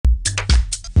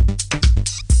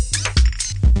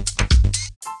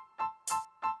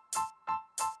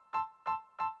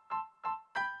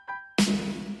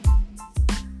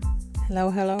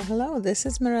Hello. This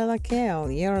is Marilla Kale,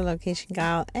 your location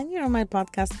gal, and you're on my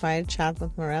podcast, Fire Chat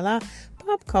with Marilla,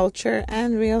 pop culture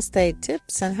and real estate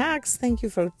tips and hacks. Thank you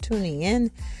for tuning in.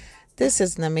 This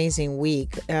is an amazing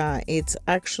week. It's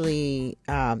actually,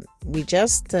 we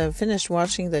just finished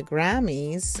watching the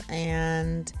Grammys,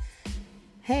 and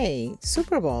hey,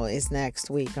 Super Bowl is next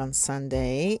week on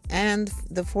Sunday, and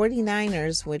the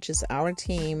 49ers, which is our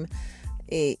team,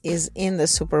 is in the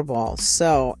Super Bowl.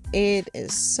 So it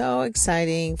is so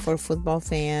exciting for football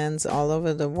fans all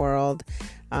over the world,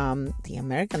 the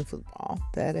American football,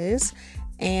 that is,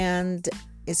 and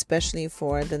especially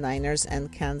for the Niners and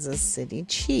Kansas City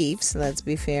Chiefs. Let's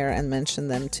be fair and mention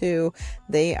them too.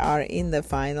 They are in the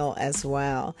final as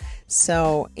well.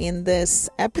 So in this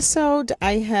episode,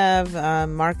 I have a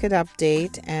market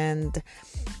update, and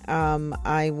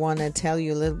I want to tell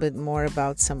you a little bit more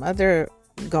about some other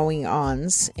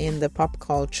going-ons in the pop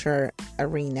culture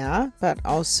arena, but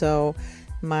also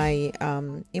my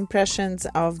impressions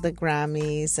of the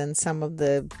Grammys and some of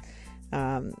the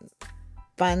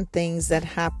fun things that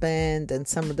happened and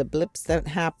some of the blips that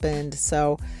happened.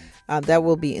 So that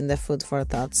will be in the Food for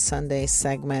Thought Sunday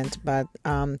segment. But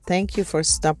thank you for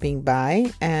stopping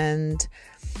by, and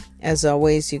as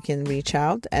always, you can reach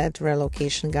out at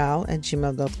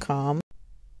relocationgal@gmail.com.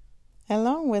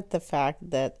 Along with the fact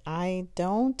that I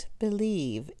don't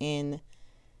believe in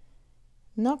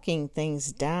knocking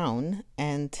things down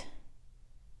and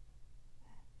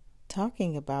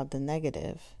talking about the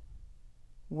negative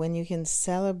when you can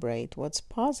celebrate what's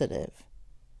positive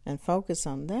and focus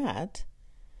on that,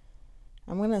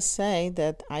 I'm going to say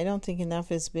that I don't think enough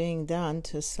is being done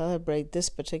to celebrate this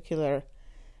particular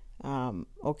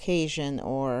occasion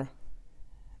or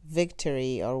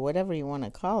victory or whatever you want to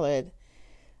call it.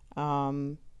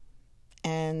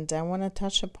 And I want to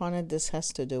touch upon it. This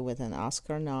has to do with an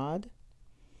Oscar nod.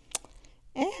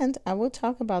 And I will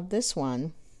talk about this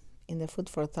one in the Food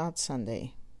for Thought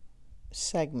Sunday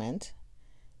segment,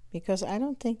 because I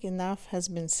don't think enough has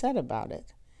been said about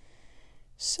it.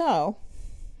 So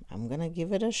I'm going to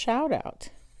give it a shout out.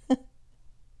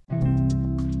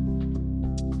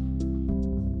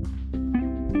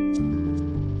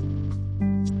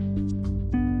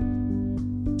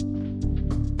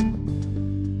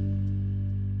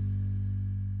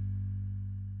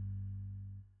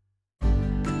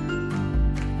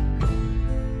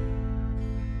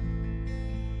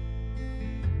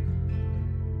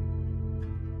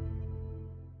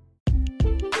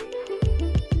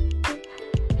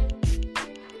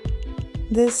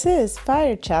 This is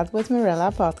Fire Chat with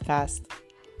Marilla podcast.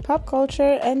 Pop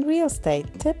culture and real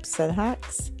estate tips and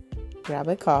hacks. Grab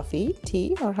a coffee,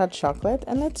 tea, or hot chocolate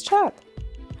and let's chat.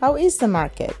 How is the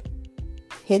market?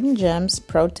 Hidden gems,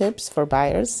 pro tips for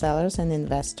buyers, sellers, and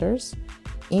investors.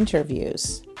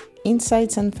 Interviews.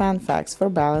 Insights and fun facts for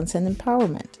balance and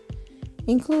empowerment,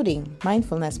 including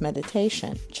mindfulness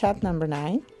meditation, chat number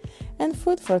 9, and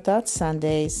Food for Thought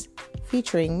Sundays,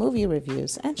 featuring movie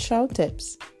reviews and show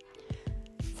tips.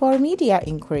 For media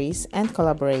inquiries and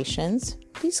collaborations,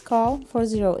 please call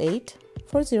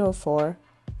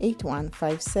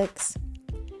 408-404-8156.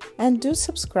 And do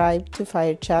subscribe to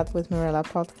Fire Chat with Marilla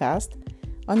podcast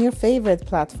on your favorite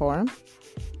platform,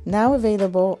 now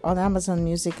available on Amazon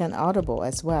Music and Audible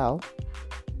as well,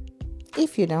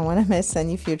 if you don't want to miss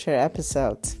any future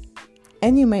episodes.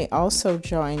 And you may also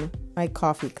join my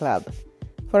coffee club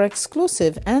for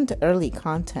exclusive and early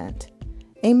content,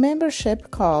 a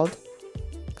membership called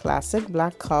Classic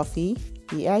Black Coffee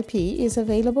VIP is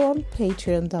available on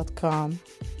patreon.com.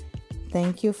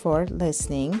 Thank you for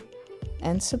listening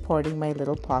and supporting my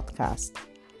little podcast.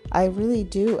 I really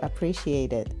do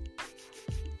appreciate it.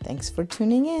 Thanks for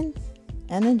tuning in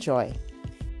and enjoy.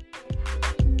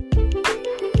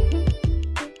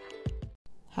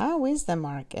 How is the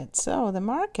market? So the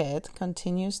market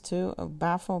continues to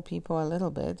baffle people a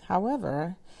little bit.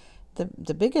 However,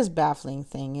 the biggest baffling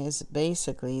thing is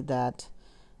basically that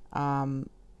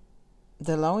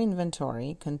the low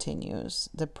inventory continues.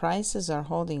 The prices are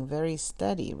holding very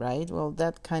steady, right? Well,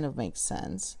 that kind of makes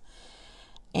sense.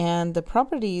 And the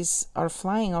properties are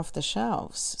flying off the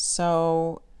shelves.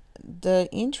 So the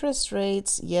interest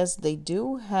rates, yes, they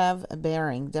do have a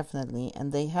bearing, definitely.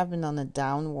 And they have been on a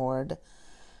downward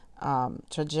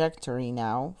trajectory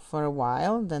now for a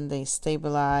while. Then they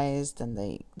stabilized and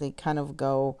they kind of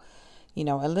go,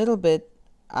 a little bit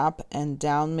up and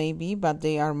down maybe, but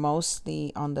they are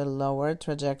mostly on the lower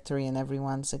trajectory, and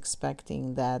everyone's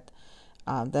expecting that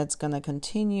that's going to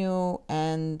continue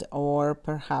and or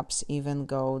perhaps even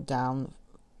go down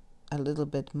a little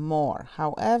bit more.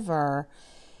 However,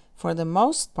 for the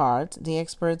most part, the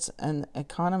experts and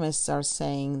economists are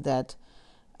saying that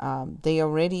they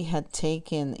already had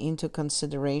taken into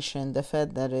consideration the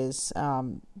Fed, that is,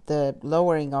 the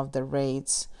lowering of the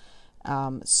rates.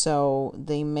 So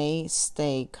they may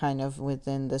stay kind of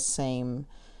within the same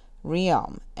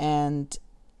realm. And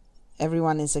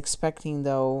everyone is expecting,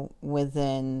 though,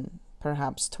 within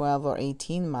perhaps 12 or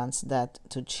 18 months that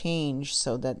to change.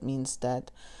 So that means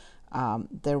that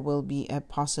there will be a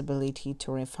possibility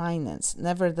to refinance.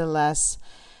 Nevertheless,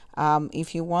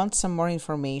 if you want some more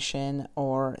information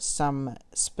or some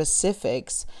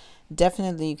specifics,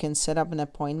 definitely you can set up an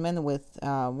appointment with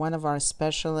one of our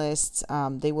specialists.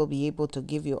 They will be able to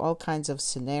give you all kinds of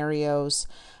scenarios.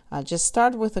 Just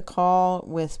start with a call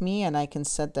with me and I can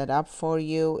set that up for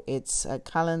you. It's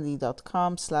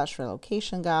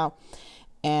calendly.com/relocationgal,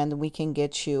 and we can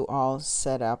get you all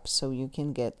set up so you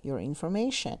can get your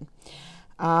information.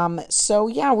 So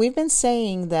yeah, we've been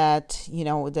saying that,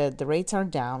 the rates are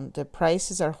down. The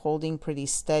prices are holding pretty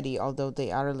steady, although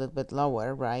they are a little bit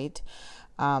lower, right?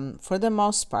 For the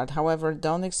most part. However,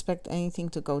 don't expect anything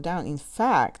to go down. In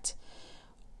fact,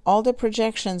 all the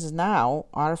projections now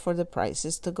are for the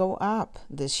prices to go up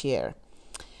this year.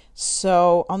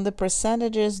 So on the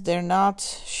percentages, they're not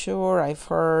sure. I've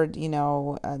heard,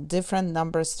 different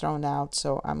numbers thrown out.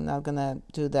 So I'm not going to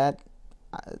do that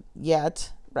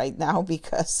yet right now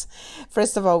because,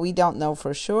 first of all, we don't know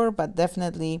for sure, but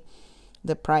definitely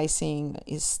the pricing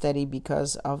is steady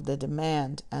because of the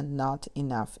demand and not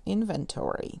enough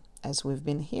inventory, as we've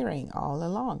been hearing all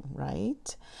along,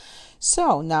 right?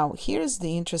 So now here's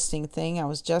the interesting thing. I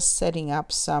was just setting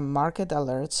up some market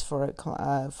alerts for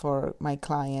my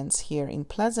clients here in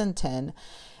Pleasanton,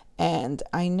 and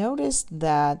I noticed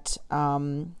that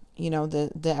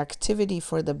the activity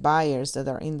for the buyers that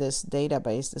are in this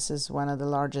database. This is one of the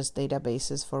largest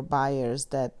databases for buyers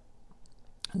that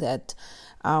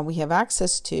we have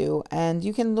access to, and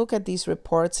you can look at these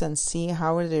reports and see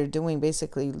how they're doing,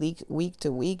 basically week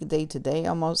to week, day to day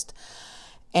almost.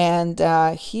 And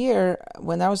here,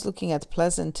 when I was looking at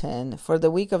Pleasanton for the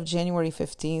week of January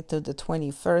 15th to the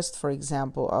 21st, for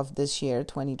example, of this year,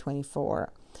 2024,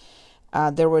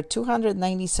 there were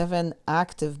 297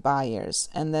 active buyers.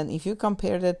 And then if you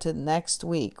compared it to next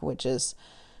week, which is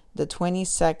the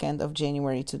 22nd of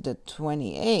January to the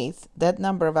 28th, that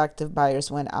number of active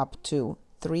buyers went up to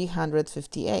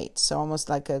 358. So almost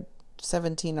like a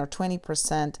 17 or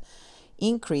 20%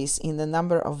 increase in the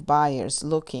number of buyers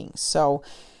looking. So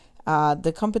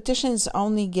the competition is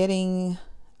only getting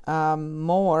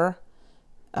more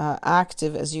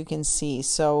active, as you can see.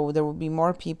 So there will be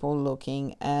more people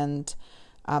looking, and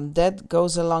that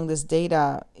goes along. This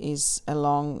data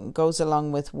goes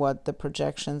along with what the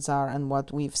projections are and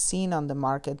what we've seen on the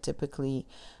market typically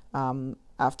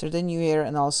after the new year,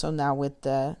 and also now with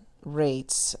the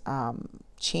rates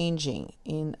changing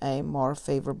in a more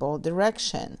favorable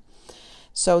direction.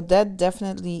 So that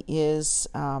definitely is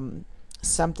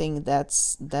something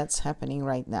that's happening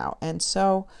right now. And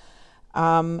so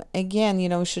again,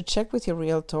 you should check with your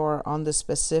realtor on the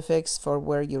specifics for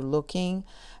where you're looking.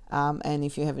 And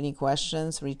if you have any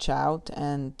questions, reach out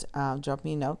and drop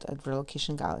me a note at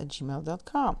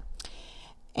relocationgal@gmail.com.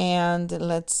 And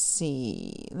let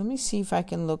me see if I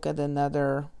can look at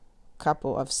another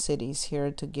couple of cities here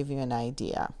to give you an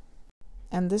idea.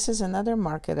 And this is another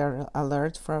market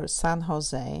alert for San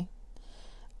Jose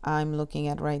I'm looking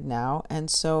at right now. And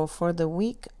so for the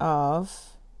week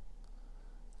of,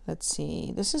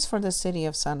 this is for the city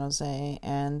of San Jose,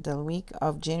 and the week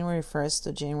of January 1st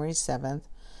to January 7th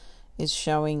is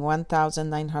showing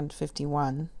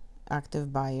 1,951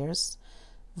 active buyers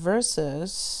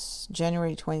versus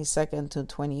January 22nd to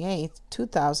 28th,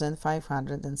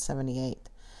 2,578.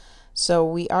 So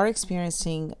we are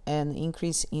experiencing an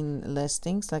increase in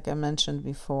listings, like I mentioned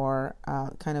before,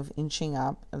 kind of inching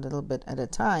up a little bit at a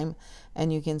time.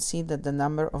 And you can see that the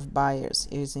number of buyers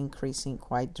is increasing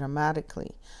quite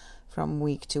dramatically from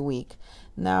week to week.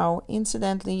 Now,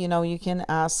 incidentally, you can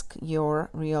ask your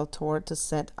realtor to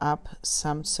set up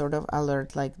some sort of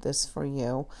alert like this for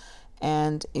you.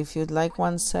 And if you'd like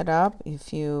one set up,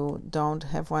 if you don't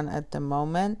have one at the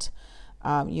moment,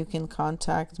 you can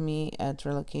contact me at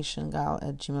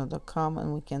relocationgal@gmail.com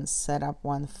and we can set up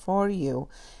one for you.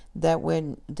 That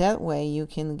way you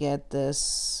can get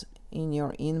this in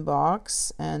your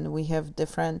inbox, and we have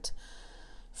different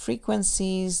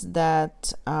frequencies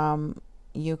that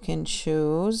you can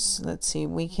choose.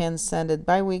 We can send it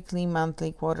bi-weekly,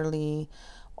 monthly, quarterly,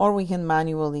 or we can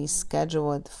manually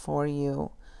schedule it for you,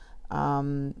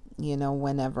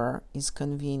 whenever is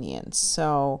convenient.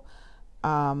 So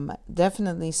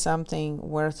definitely something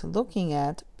worth looking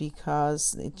at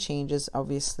because it changes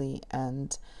obviously,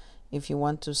 and if you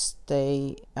want to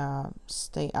stay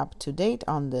up to date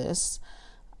on this,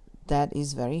 that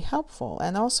is very helpful.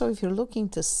 And also, if you're looking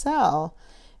to sell,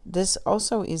 this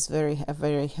also is a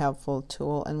very helpful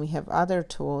tool. And we have other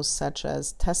tools such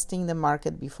as testing the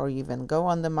market before you even go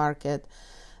on the market.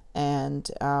 And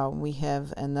we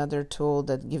have another tool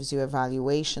that gives you a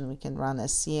valuation. We can run a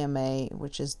CMA,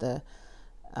 which is the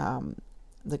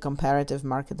comparative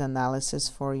market analysis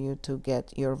for you to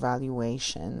get your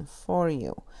valuation for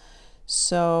you.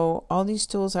 So all these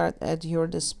tools are at your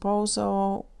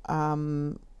disposal,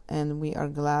 and we are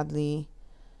gladly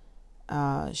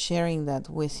sharing that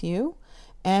with you.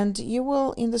 And you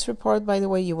will, in this report, by the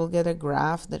way, you will get a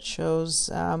graph that shows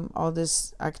all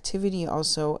this activity,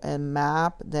 also a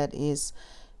map that is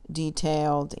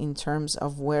detailed in terms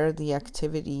of where the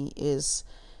activity is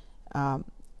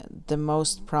the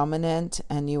most prominent,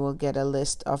 and you will get a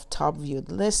list of top viewed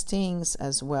listings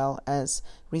as well as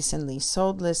recently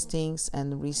sold listings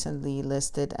and recently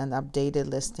listed and updated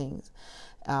listings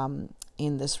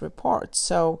in this report.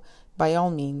 So by all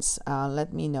means,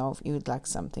 let me know if you would like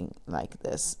something like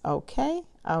this. Okay,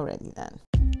 alrighty then.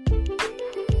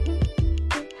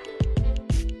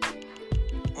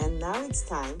 And now it's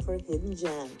time for Hidden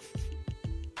Gem.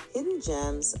 Hidden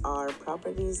gems are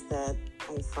properties that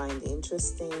I find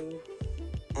interesting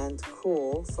and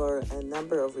cool for a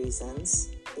number of reasons.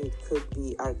 It could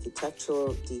be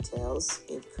architectural details,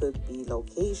 it could be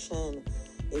location,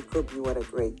 it could be what a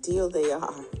great deal they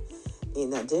are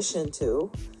in addition to,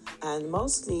 and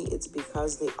mostly it's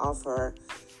because they offer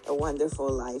a wonderful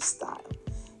lifestyle,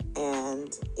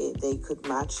 and they could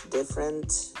match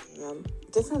different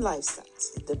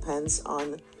lifestyles. It depends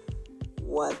on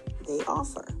what they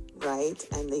offer, right?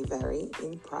 And they vary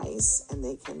in price, and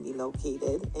they can be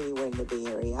located anywhere in the Bay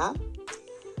Area.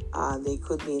 They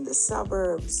could be in the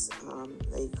suburbs.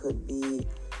 They could be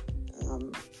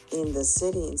in the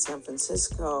city in San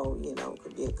Francisco.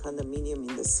 Could be a condominium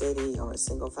in the city or a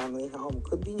single-family home.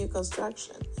 Could be new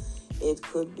construction. It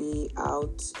could be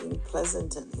out in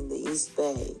Pleasanton in the East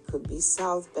Bay. Could be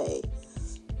South Bay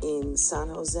in San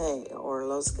Jose or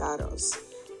Los Gatos.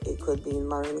 It could be in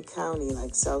Marin County,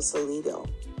 like Sausalito.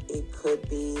 It could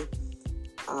be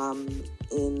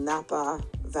in Napa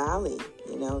Valley.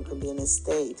 It could be an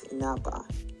estate in Napa.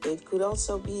 It could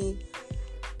also be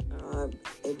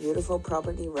a beautiful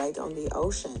property right on the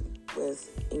ocean with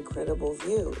incredible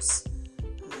views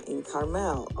in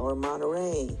Carmel or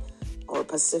Monterey or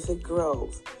Pacific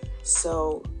Grove.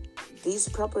 So these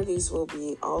properties will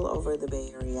be all over the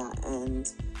Bay Area, and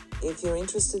if you're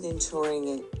interested in touring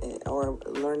it or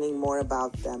learning more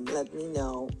about them, let me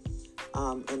know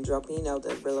and drop me a note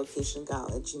at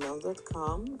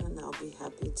relocationgal@gmail.com, and I'll be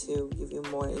happy to give you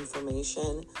more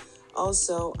information.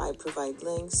 Also, I provide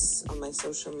links on my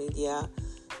social media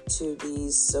to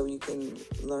these so you can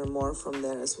learn more from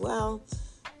there as well.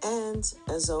 And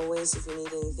as always, if you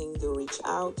need anything, do reach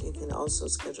out. You can also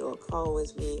schedule a call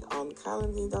with me on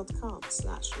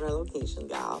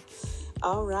calendly.com/relocationgal.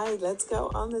 All right, let's go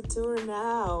on the tour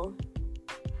now.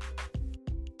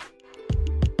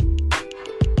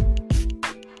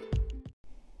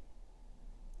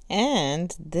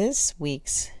 And this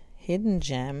week's hidden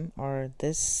gem, or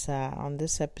this on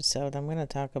this episode, I'm going to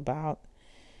talk about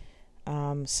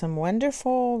some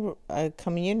wonderful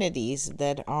communities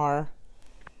that are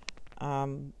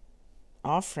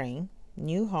offering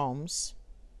new homes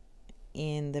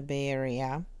in the Bay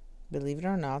Area. Believe it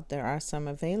or not, there are some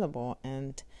available,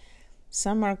 and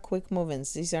some are quick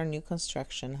move-ins. These are new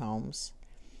construction homes,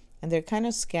 and they're kind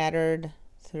of scattered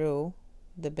through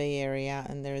the Bay Area.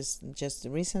 And there's just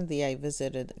recently I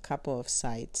visited a couple of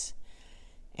sites,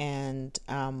 and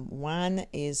one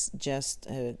is just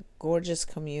a gorgeous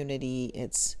community.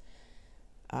 It's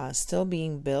still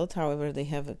being built. However, they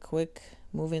have a quick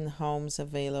move-in homes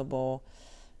available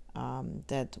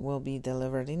that will be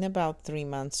delivered in about 3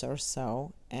 months or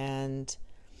so. And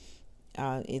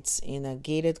it's in a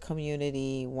gated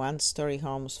community, 1-story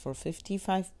homes for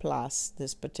 55 plus.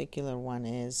 This particular one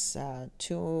is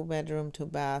 2-bedroom,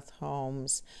 2-bath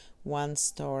homes,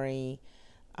 1-story.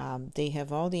 They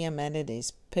have all the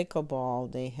amenities,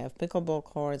 pickleball, they have pickleball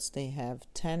courts, they have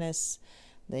tennis,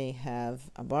 they have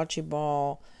a bocce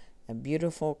ball, a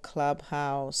beautiful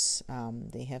clubhouse.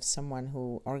 They have someone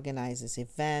who organizes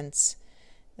events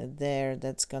there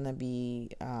that's going to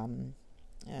be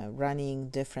running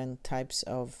different types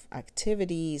of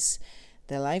activities.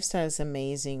 The lifestyle is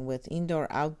amazing with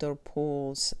indoor-outdoor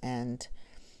pools and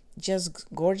just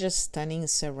gorgeous, stunning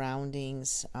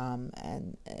surroundings,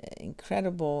 and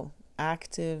incredible,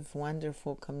 active,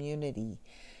 wonderful community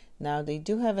Now, they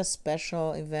do have a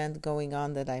special event going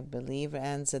on that I believe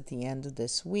ends at the end of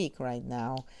this week right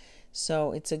now.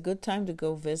 So it's a good time to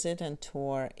go visit and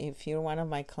tour. If you're one of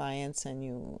my clients and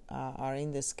you are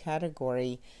in this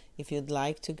category, if you'd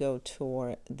like to go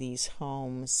tour these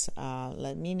homes,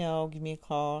 let me know. Give me a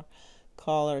call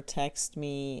or text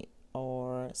me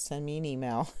or send me an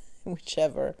email,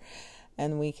 whichever,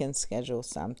 and we can schedule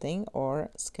something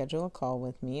or schedule a call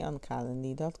with me on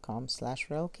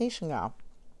calendly.com/relocationgal.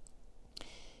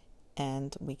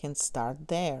 And we can start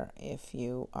there if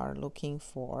you are looking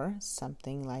for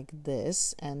something like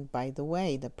this. And by the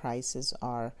way, the prices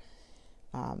are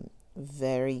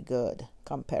very good,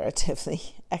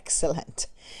 comparatively excellent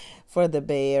for the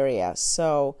Bay Area.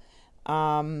 So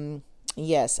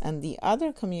yes, and the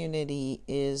other community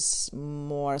is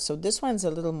more, so this one's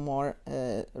a little more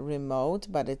remote,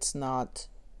 but it's not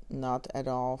at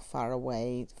all far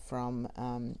away from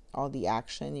all the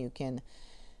action. You can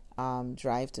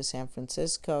drive to San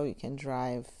Francisco, you can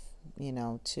drive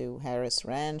to Harris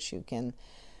Ranch.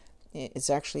 It's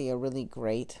actually a really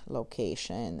great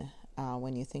location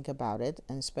when you think about it,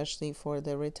 and especially for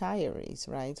the retirees,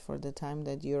 right? For the time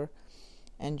that you're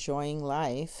enjoying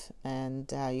life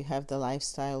and you have the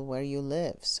lifestyle where you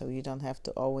live, so you don't have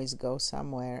to always go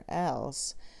somewhere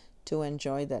else to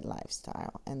enjoy that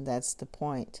lifestyle, and that's the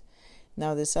point.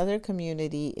 Now, this other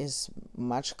community is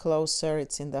much closer.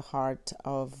 It's in the heart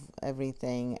of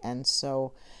everything, and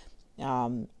so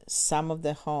some of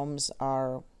the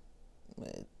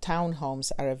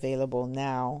townhomes are available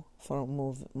now for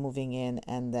moving in,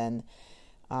 and then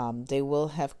they will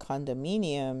have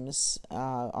condominiums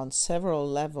on several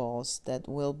levels that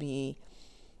will be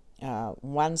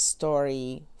one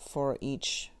story for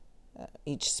each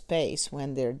space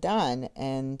when they're done,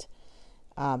 and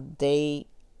they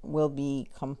will be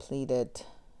completed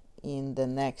in the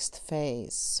next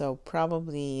phase. So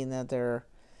probably another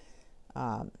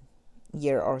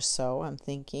year or so, I'm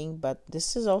thinking. But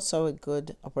this is also a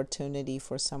good opportunity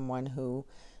for someone who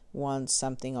wants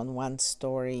something on one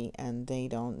story and they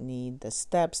don't need the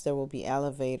steps. There will be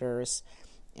elevators,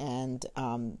 and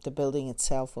the building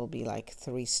itself will be like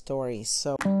 3 stories.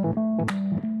 So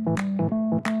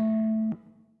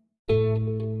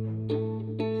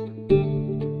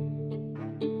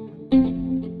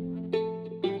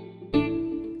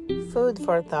Food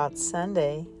for Thought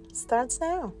Sunday starts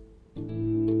now.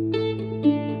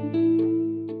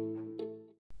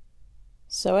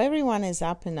 So everyone is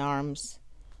up in arms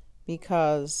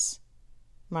because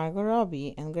Margot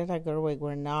Robbie and Greta Gerwig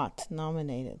were not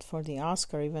nominated for the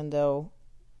Oscar, even though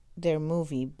their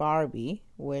movie Barbie,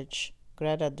 which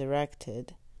Greta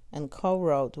directed and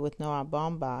co-wrote with Noah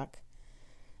Baumbach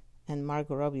and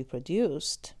Margot Robbie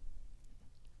produced,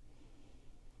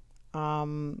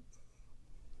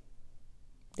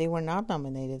 they were not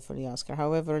nominated for the Oscar.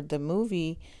 However, the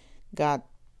movie got,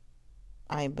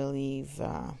 I believe,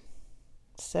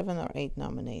 7 or 8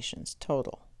 nominations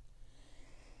total.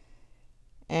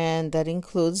 And that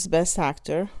includes Best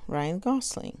Actor, Ryan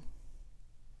Gosling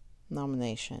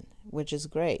nomination, which is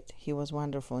great. He was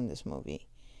wonderful in this movie.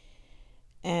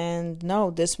 And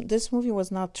no, this movie was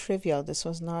not trivial. This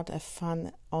was not a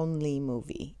fun-only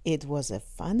movie. It was a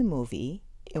fun movie.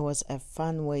 It was a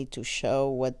fun way to show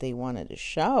what they wanted to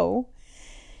show.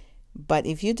 But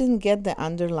if you didn't get the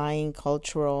underlying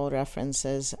cultural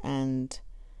references and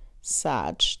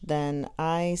such, then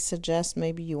I suggest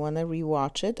maybe you want to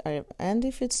rewatch it. And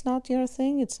if it's not your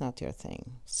thing, it's not your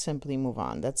thing. Simply move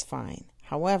on. That's fine.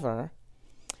 However,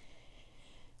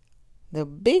 the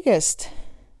biggest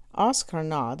Oscar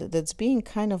nod that's being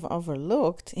kind of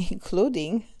overlooked,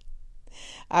 including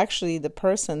actually the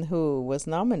person who was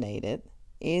nominated,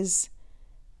 is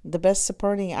the Best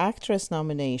Supporting Actress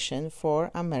nomination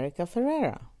for America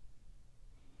Ferrera.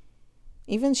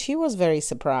 Even she was very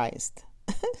surprised.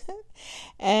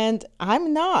 And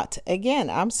I'm not.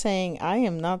 Again, I'm saying I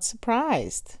am not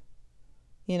surprised.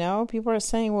 People are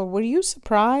saying, well, were you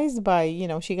surprised by,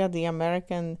 she got the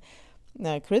American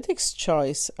Critics'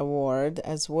 Choice Award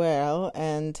as well.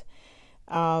 And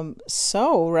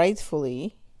so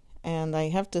rightfully, and I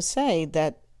have to say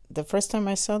that the first time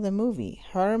I saw the movie,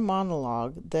 her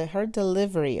monologue, her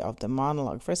delivery of the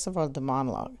monologue, first of all, the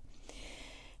monologue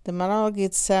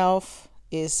itself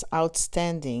is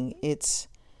outstanding. It's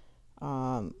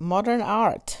modern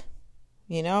art,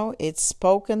 it's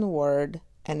spoken word,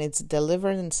 and it's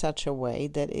delivered in such a way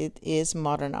that it is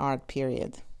modern art,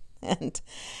 period. And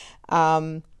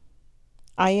I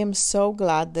am so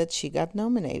glad that she got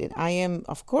nominated. I am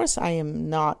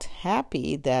not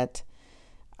happy that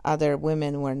other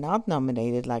women were not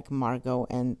nominated, like Margot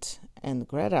and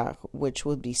Greta, which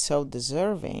would be so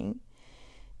deserving.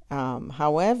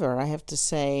 However, I have to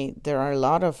say there are a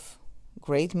lot of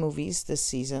great movies this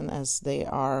season, as there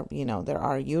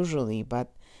are usually,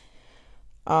 but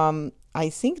I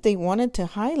think they wanted to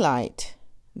highlight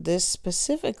this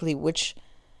specifically, which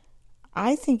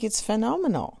I think it's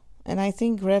phenomenal. And I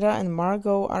think Greta and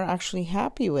Margot are actually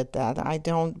happy with that. I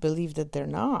don't believe that they're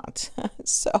not.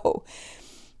 So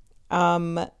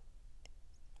I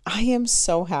am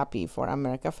so happy for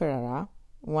America Ferrera.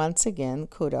 Once again,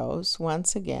 kudos.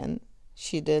 Once again,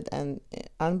 she did an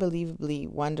unbelievably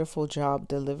wonderful job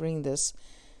delivering this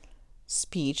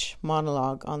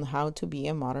monologue on how to be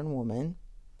a modern woman,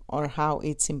 or how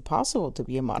it's impossible to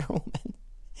be a modern woman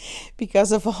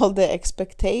because of all the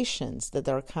expectations that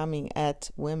are coming at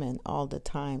women all the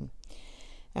time.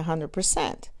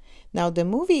 100%. Now, the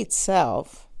movie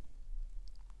itself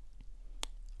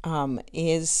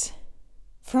is,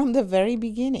 from the very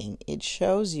beginning, it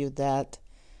shows you that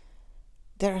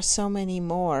there are so many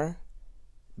more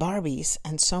Barbies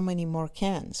and so many more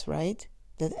Kens, right?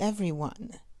 That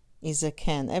everyone is a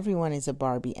Ken, everyone is a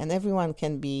Barbie, and everyone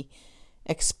can be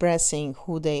expressing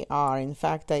who they are. In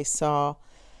fact, I saw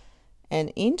an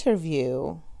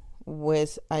interview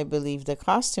with, I believe, the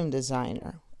costume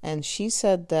designer, and she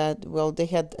said that, well, they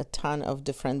had a ton of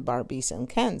different Barbies and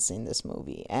Kens in this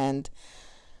movie, and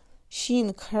she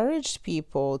encouraged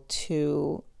people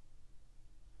to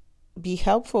be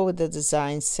helpful with the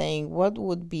design, saying what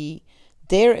would be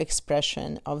their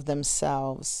expression of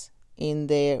themselves in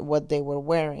what they were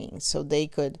wearing, so they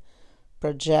could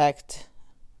project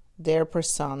their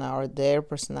persona or their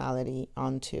personality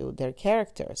onto their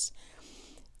characters.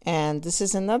 And this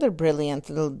is another brilliant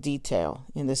little detail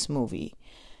in this movie.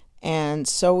 And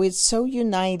so it's so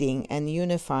uniting and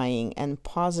unifying and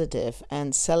positive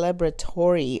and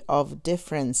celebratory of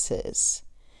differences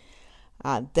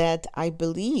that I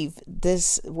believe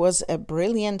this was a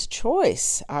brilliant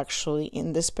choice, actually,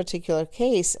 in this particular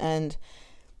case. And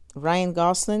Ryan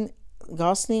Gosling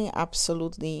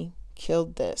absolutely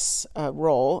killed this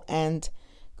role, and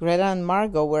Greta and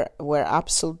Margot were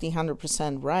absolutely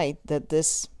 100% right that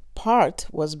this part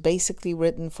was basically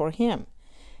written for him,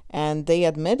 and they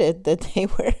admitted that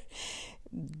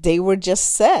they were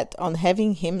just set on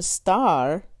having him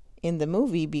star in the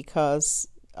movie because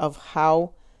of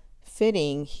how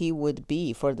fitting he would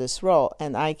be for this role.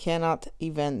 And I cannot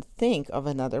even think of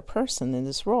another person in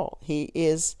this role. He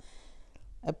is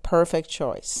a perfect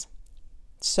choice.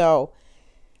 So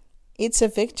it's a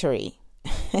victory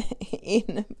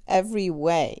in every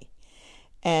way.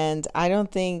 And I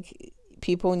don't think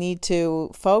people need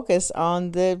to focus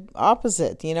on the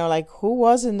opposite, like who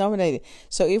wasn't nominated.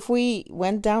 So if we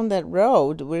went down that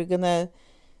road, we're going to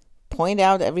point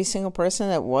out every single person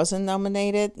that wasn't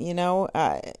nominated,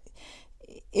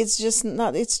 it's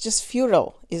just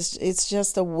futile. It's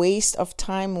just a waste of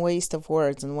time, waste of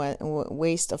words, and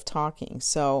waste of talking.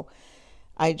 So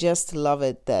I just love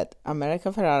it that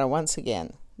America Ferrera once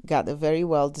again got a very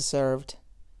well-deserved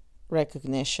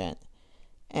recognition.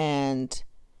 And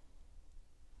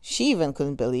she even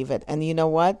couldn't believe it. And you know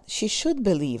what? She should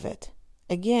believe it.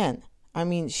 Again,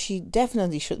 she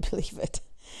definitely should believe it.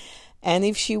 And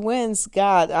if she wins,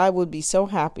 God, I would be so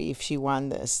happy if she won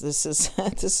this. This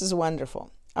is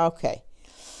wonderful. Okay.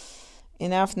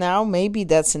 Enough now. Maybe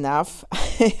that's enough.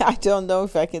 I don't know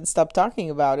if I can stop talking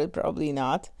about it. Probably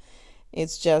not.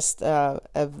 It's just a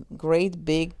great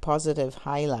big positive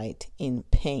highlight in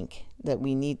pink that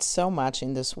we need so much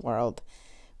in this world.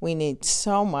 We need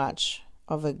so much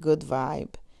of a good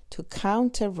vibe to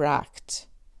counteract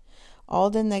all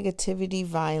the negativity,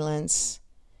 violence,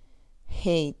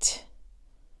 hate,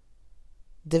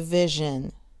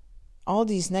 division, all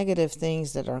these negative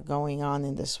things that are going on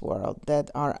in this world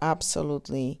that are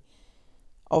absolutely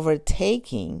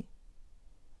overtaking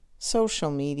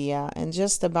social media and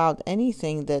just about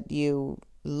anything that you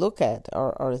look at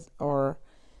or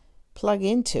plug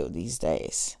into these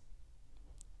days.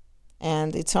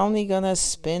 And it's only going to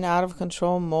spin out of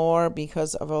control more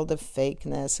because of all the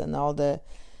fakeness and all the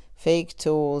fake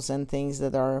tools and things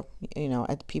that are,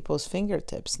 at people's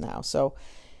fingertips now. So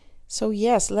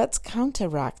yes, let's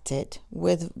counteract it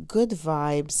with good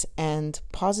vibes and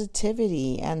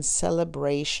positivity and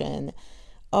celebration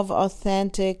of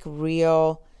authentic,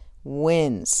 real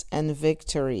wins and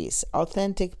victories,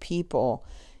 authentic people,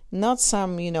 not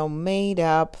some, made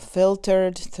up,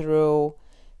 filtered through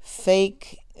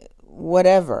fake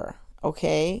whatever,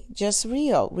 okay? Just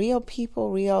real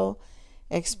people, real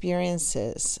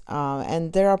experiences,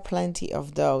 and there are plenty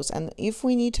of those. And if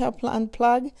we need to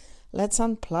unplug, let's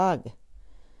unplug.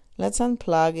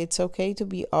 It's okay to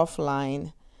be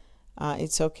offline.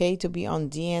 It's okay to be on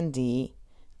D&D,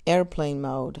 airplane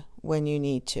mode, when you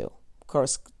need to. Of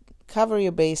course, cover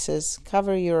your bases,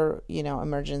 cover your,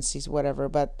 emergencies, whatever,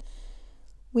 but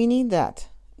we need that.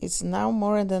 It's now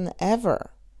more than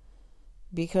ever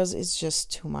because it's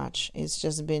just too much. It's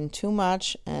just been too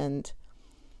much, and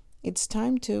it's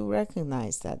time to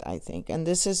recognize that, I think. And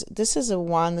this is a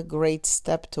one great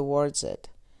step towards it,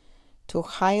 to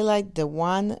highlight the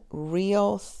one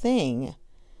real thing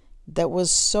that was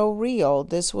so real.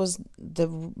 This was the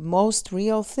most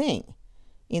real thing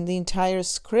in the entire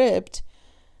script.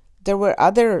 There were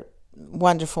other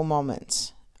wonderful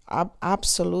moments,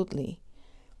 absolutely,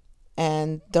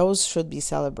 and those should be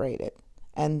celebrated.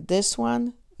 And this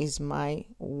one is my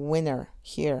winner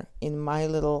here in my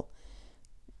little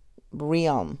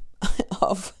realm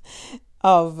of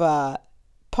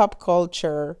pop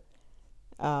culture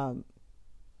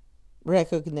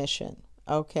recognition.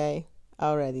 Okay,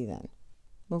 alrighty then.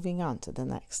 Moving on to the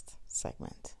next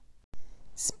segment.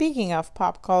 Speaking of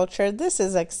pop culture, this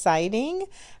is exciting.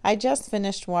 I just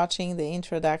finished watching the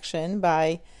introduction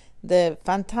by the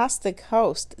fantastic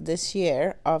host this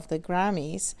year of the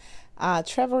Grammys,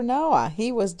 Trevor Noah.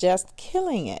 He was just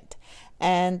killing it.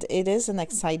 And it is an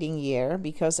exciting year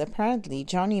because apparently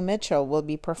Joni Mitchell will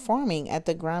be performing at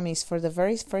the Grammys for the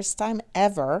very first time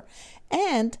ever.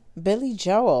 And Billy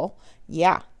Joel,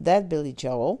 that Billy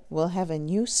Joel, will have a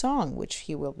new song which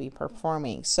he will be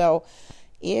performing. So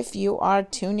if you are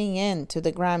tuning in to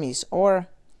the Grammys, or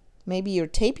maybe you're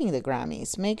taping the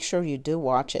Grammys, make sure you do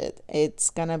watch it. It's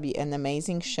going to be an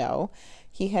amazing show.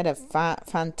 He had a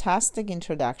fantastic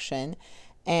introduction.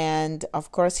 And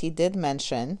of course, he did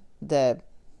mention the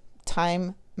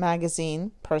Time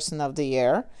Magazine Person of the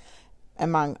Year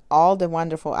among all the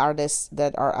wonderful artists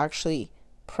that are actually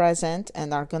present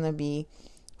and are going to be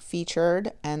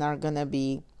featured and are going to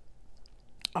be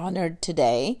honored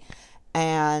today.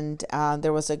 And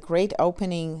there was a great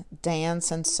opening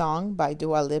dance and song by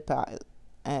Dua Lipa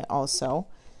also.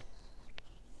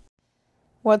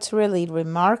 What's really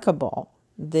remarkable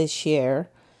this year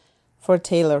for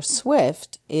Taylor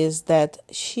Swift is that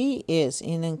she is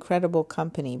in incredible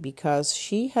company because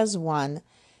she has won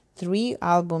 3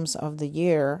 albums of the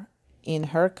year in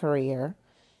her career,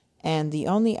 and the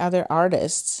only other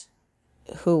artists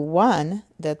who won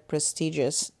that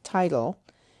prestigious title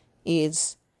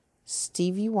is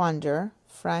Stevie Wonder,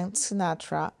 Frank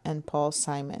Sinatra, and Paul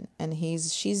Simon. And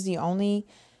she's the only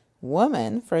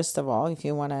woman, first of all, if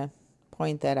you want to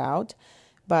point that out.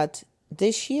 But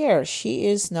this year, she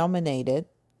is nominated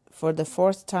for the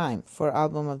 4th time for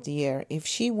Album of the Year. If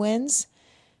she wins,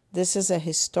 this is a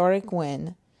historic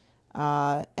win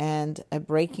and a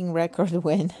breaking record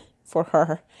win for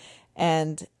her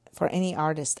and for any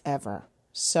artist ever.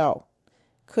 So,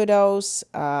 kudos.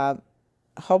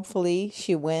 Hopefully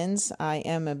she wins. I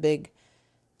am a big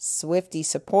Swiftie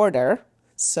supporter,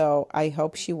 so I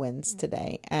hope she wins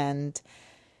today. And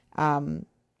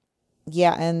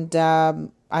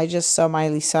I just saw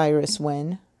Miley Cyrus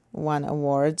win 1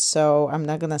 award, so I'm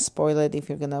not gonna spoil it if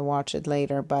you're gonna watch it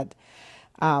later, but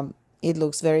it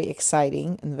looks very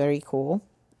exciting and very cool.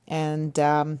 And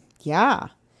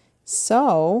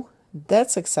so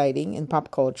that's exciting in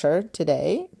pop culture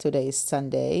today. Today is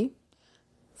Sunday,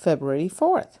 February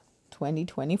 4th,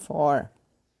 2024.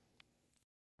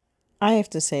 I have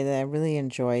to say that I really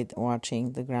enjoyed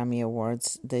watching the Grammy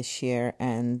Awards this year,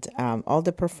 and all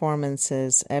the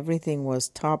performances, everything was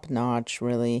top-notch,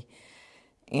 really,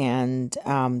 and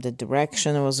the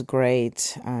direction was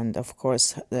great, and of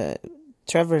course,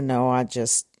 Trevor Noah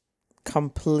just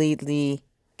completely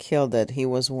killed it. He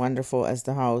was wonderful as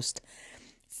the host,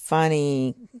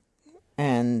 funny,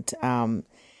 and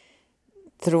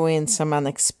threw in some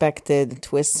unexpected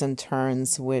twists and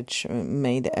turns, which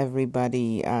made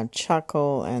everybody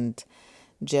chuckle and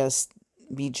just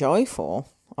be joyful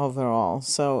overall.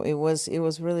 So it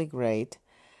was really great.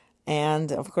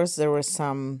 And of course, there were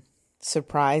some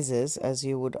surprises, as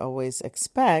you would always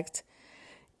expect.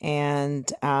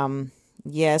 And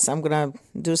yes, I'm going to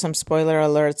do some spoiler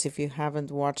alerts if you haven't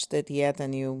watched it yet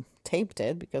and you taped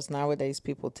it, because nowadays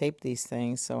people tape these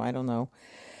things. So I don't know.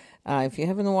 If you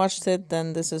haven't watched it,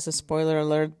 then this is a spoiler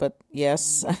alert. But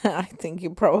yes, I think you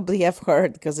probably have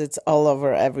heard because it's all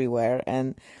over everywhere.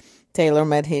 And Taylor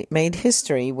made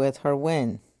history with her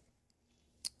win.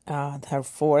 Her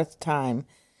 4th time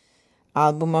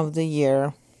Album of the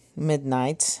Year,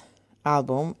 Midnight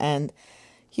album. And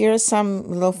here are some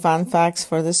little fun facts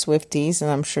for the Swifties.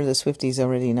 And I'm sure the Swifties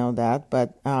already know that.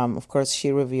 But of course,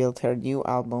 she revealed her new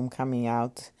album coming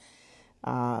out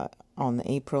on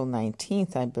April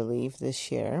 19th, I believe,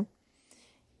 this year.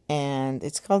 And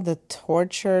it's called The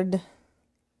Tortured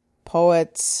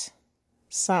Poets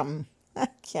something. I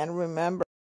can't remember.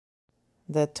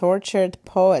 The Tortured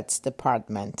Poets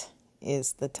Department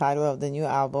is the title of the new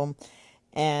album.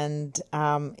 And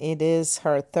it is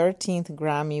her 13th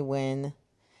Grammy win,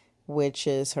 which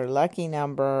is her lucky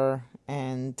number.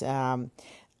 And the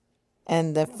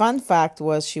fun fact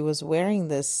was she was wearing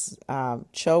this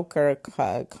choker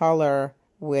collar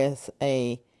with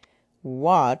a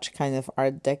watch, kind of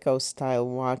Art Deco style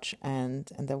watch,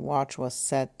 and the watch was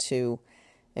set to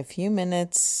a few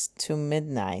minutes to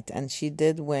midnight, and she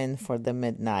did win for the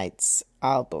Midnight's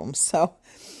album. So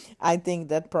I think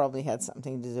that probably had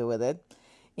something to do with it.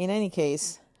 In any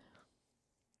case,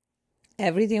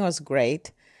 everything was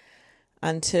great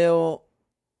until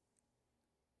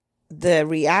the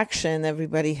reaction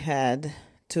everybody had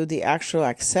to the actual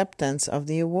acceptance of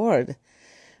the award,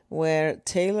 where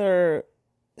Taylor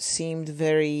seemed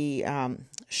very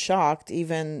shocked,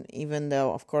 even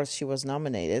though, of course, she was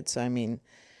nominated. So, I mean,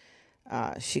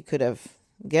 she could have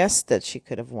guessed that she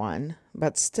could have won.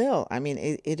 But still, I mean,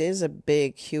 it is a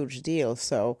big, huge deal.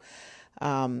 So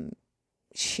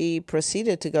she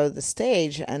proceeded to go to the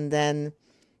stage. And then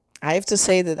I have to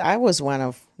say that I was one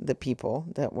of the people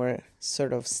that were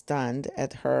sort of stunned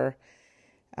at her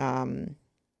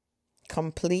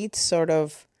complete sort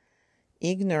of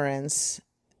ignorance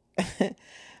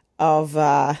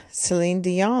of Celine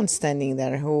Dion standing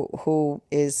there, who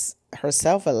is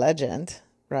herself a legend,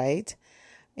 right,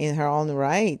 in her own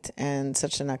right, and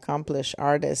such an accomplished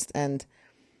artist. And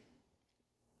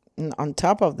on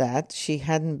top of that, she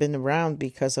hadn't been around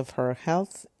because of her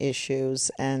health issues.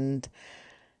 And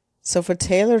so for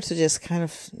Taylor to just kind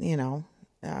of,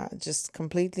 just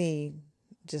completely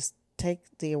just take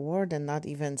the award and not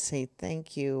even say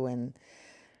thank you and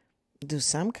do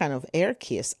some kind of air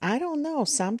kiss. I don't know,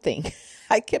 something.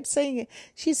 I kept saying,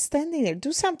 she's standing there.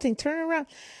 Do something. Turn around.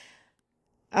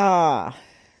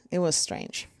 It was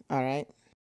strange. All right.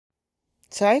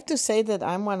 So I have to say that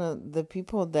I'm one of the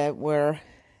people that were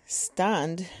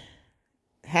stunned,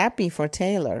 happy for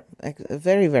Taylor. Like,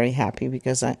 very, very happy,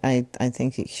 because I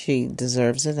think she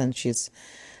deserves it, and she's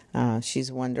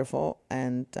wonderful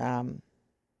and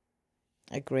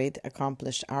a great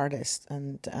accomplished artist,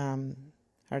 and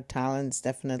her talent's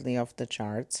definitely off the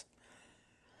charts.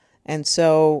 And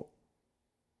so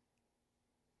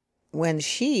when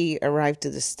she arrived to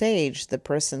the stage, the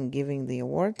person giving the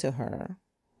award to her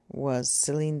was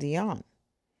Celine Dion,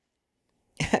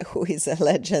 who is a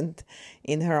legend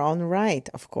in her own right,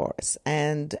 of course.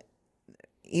 And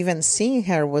even seeing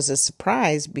her was a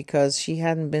surprise, because she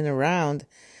hadn't been around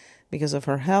because of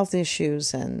her health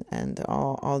issues and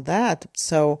all that.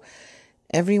 So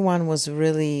everyone was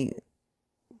really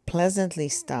pleasantly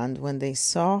stunned when they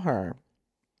saw her,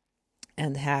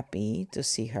 and happy to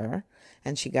see her.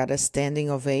 And she got a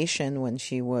standing ovation when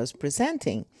she was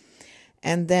presenting.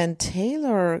 And then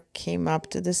Taylor came up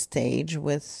to the stage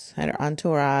with her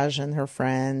entourage and her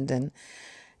friend and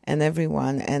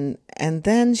everyone. And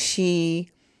then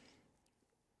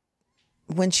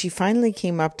when she finally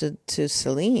came up to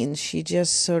Celine, she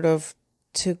just sort of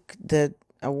took the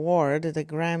award, the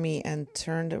Grammy, and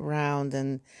turned around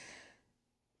and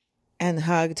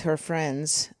hugged her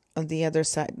friends on the other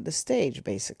side of the stage,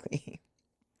 basically.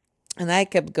 And I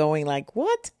kept going like,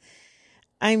 what?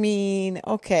 I mean,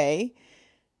 okay.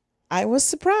 I was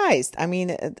surprised. I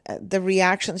mean, the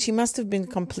reaction, she must have been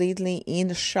completely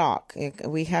in shock.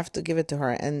 We have to give it to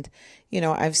her. And,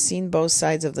 I've seen both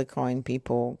sides of the coin,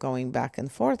 people going back and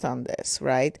forth on this,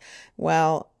 right?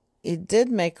 Well, it did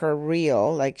make her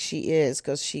real, like she is,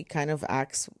 because she kind of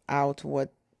acts out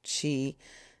what she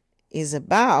is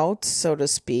about, so to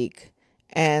speak.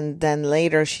 And then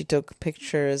later she took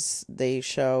pictures. They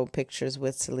show pictures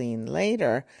with Celine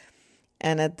later.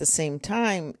 And at the same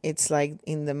time, it's like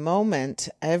in the moment,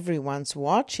 everyone's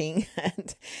watching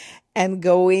and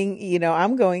going,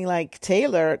 I'm going like,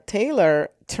 Taylor,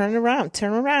 turn around,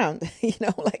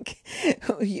 like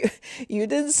you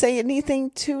didn't say anything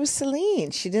to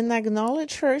Celine. She didn't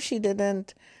acknowledge her. She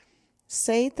didn't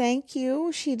say thank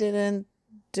you. She didn't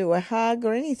do a hug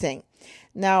or anything.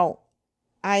 Now,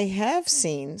 I have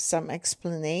seen some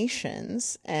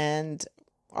explanations, and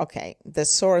okay, the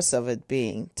source of it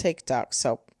being TikTok,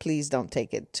 so please don't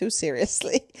take it too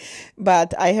seriously.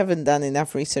 But I haven't done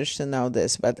enough research to know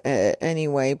this. But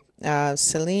anyway,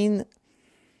 Celine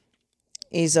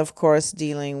is, of course,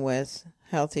 dealing with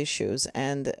health issues,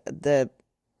 and the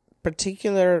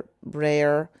particular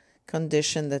rare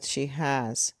condition that she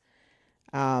has.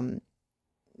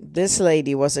 This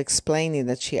lady was explaining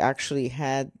that she actually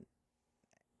had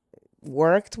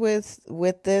worked with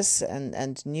this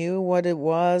and knew what it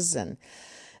was,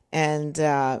 and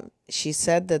she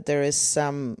said that there is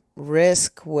some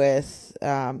risk with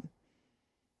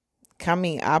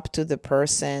coming up to the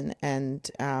person and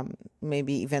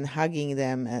maybe even hugging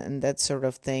them and that sort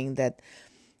of thing that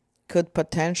could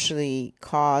potentially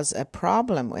cause a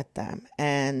problem with them.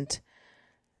 And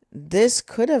this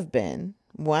could have been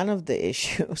one of the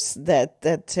issues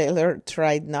that Taylor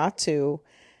tried not to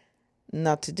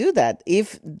do that.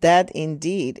 If that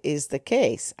indeed is the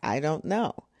case, I don't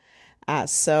know.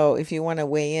 So if you want to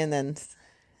weigh in and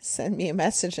send me a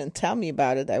message and tell me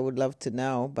about it, I would love to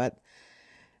know. But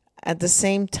at the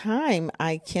same time,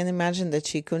 I can't imagine that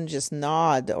she couldn't just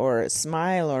nod or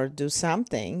smile or do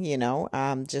something,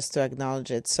 just to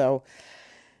acknowledge it. So,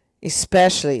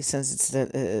 especially since it's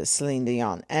the Celine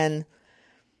Dion. And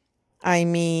I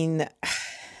mean,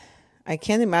 I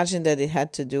can't imagine that it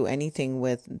had to do anything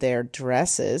with their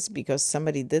dresses, because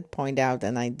somebody did point out,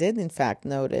 and I did in fact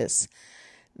notice,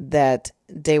 that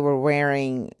they were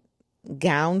wearing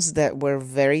gowns that were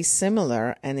very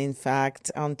similar. And in fact,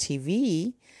 on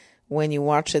TV, when you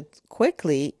watch it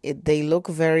quickly, they look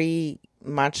very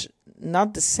much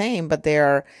not the same, but they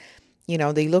are,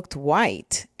 they looked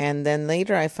white. And then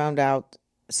later I found out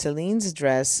Celine's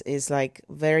dress is like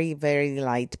very, very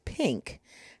light pink.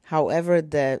 However,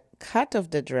 the cut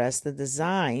of the dress, the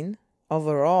design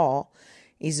overall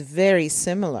is very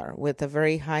similar, with a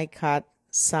very high cut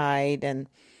side and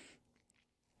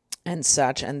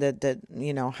such, and the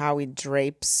how it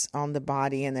drapes on the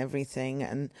body and everything.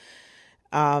 And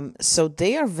so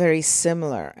they are very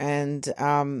similar. And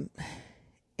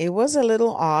it was a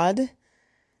little odd.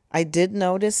 I did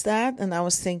notice that, and I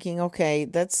was thinking, okay,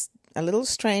 that's a little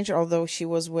strange, although she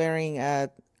was wearing a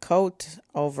coat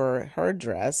over her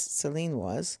dress, Celine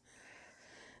was.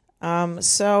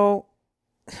 So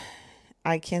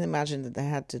I can't imagine that they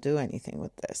had to do anything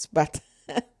with this. But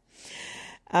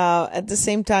at the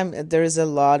same time, there is a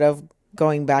lot of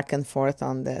going back and forth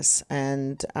on this.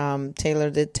 And Taylor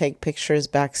did take pictures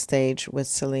backstage with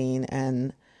Celine,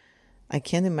 and I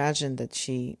can't imagine that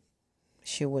she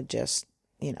would just,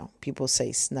 people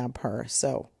say snub her.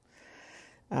 So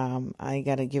I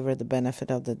got to give her the benefit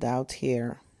of the doubt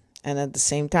here. And at the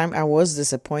same time, I was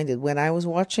disappointed. When I was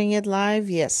watching it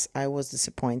live, yes, I was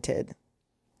disappointed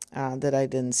that I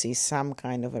didn't see some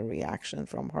kind of a reaction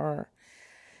from her.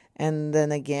 And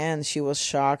then again, she was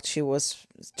shocked. She was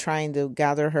trying to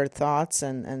gather her thoughts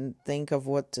and think of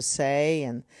what to say,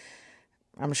 and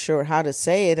I'm sure how to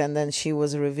say it. And then she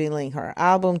was revealing her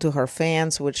album to her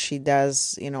fans, which she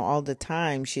does, all the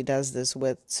time. She does this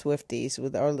with Swifties,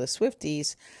 with all the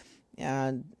Swifties.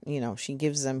 She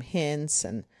gives them hints,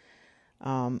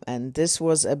 and this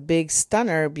was a big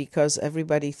stunner because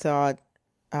everybody thought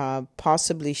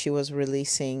possibly she was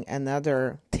releasing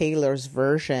another Taylor's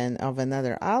version of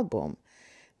another album,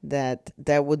 that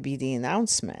would be the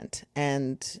announcement.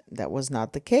 And that was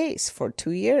not the case. For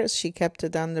 2 years, she kept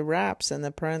it on the wraps and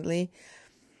apparently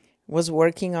was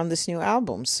working on this new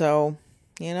album. So,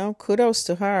 kudos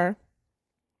to her.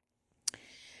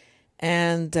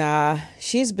 And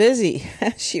she's busy.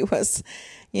 She was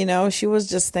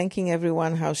just thanking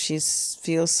everyone how she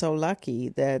feels so lucky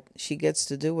that she gets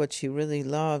to do what she really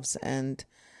loves. And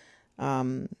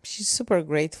she's super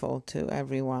grateful to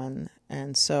everyone.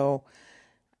 And so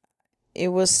it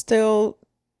was still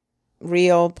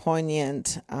real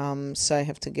poignant. So I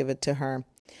have to give it to her.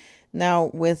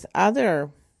 Now, with other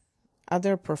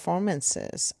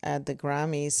performances at the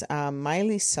Grammys,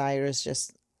 Miley Cyrus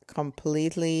just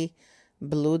completely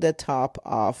blew the top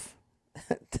off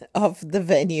of the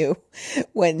venue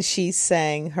when she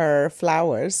sang her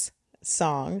Flowers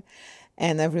song,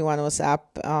 and everyone was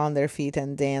up on their feet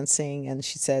and dancing. And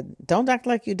she said, "Don't act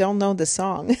like you don't know the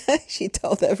song." She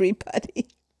told everybody,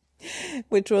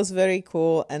 which was very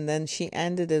cool. And then she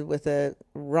ended it with a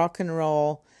rock and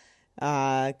roll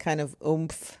kind of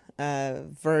oomph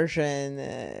version,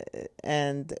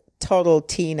 and total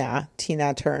Tina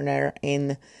Turner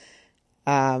in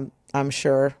I'm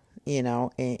sure, in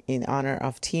honor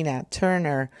of Tina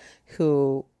Turner,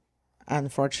 who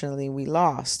unfortunately we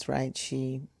lost, right?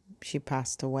 She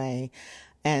passed away,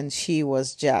 and she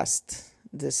was just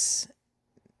this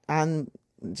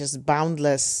just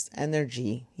boundless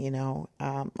energy,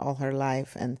 all her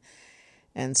life,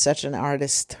 and such an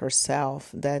artist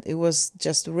herself, that it was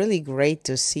just really great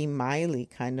to see Miley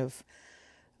kind of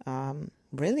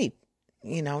really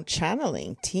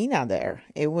channeling Tina there.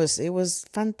 It was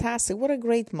fantastic. What a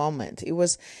great moment it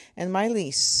was. And Miley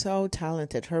is so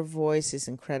talented. Her voice is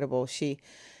incredible. She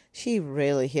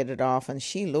really hit it off, and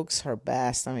she looks her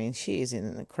best. I mean, she is in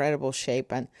an incredible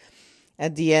shape. And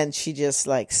at the end, she just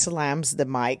like slams the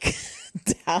mic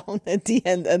down at the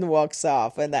end and walks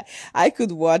off. And I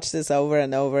could watch this over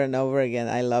and over and over again.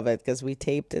 I love it because we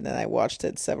taped it and I watched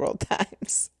it several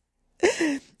times.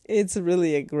 It's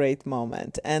really a great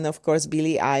moment. And of course,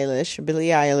 Billie Eilish. Billie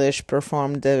Eilish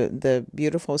performed the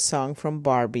beautiful song from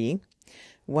Barbie,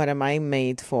 What Am I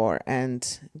Made For? And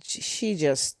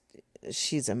she's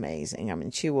amazing. I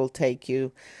mean, she will take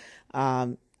you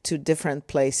to different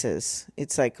places.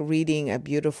 It's like reading a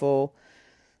beautiful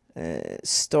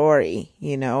story,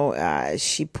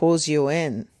 she pulls you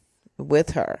in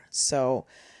with her. So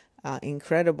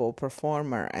incredible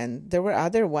performer. And there were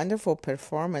other wonderful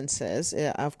performances.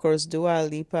 Of course, Dua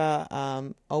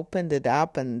Lipa opened it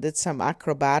up and did some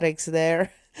acrobatics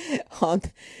there on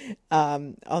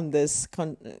this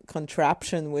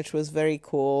contraption, which was very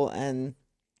cool. And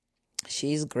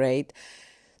she's great.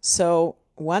 So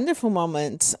wonderful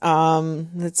moments.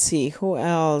 Let's see, who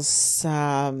else?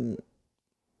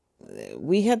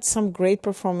 We had some great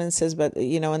performances, but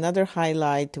another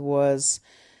highlight was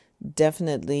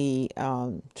definitely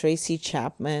Tracy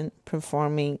Chapman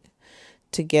performing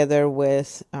together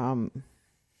with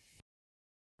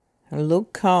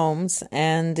Luke Combs,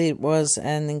 and it was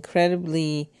an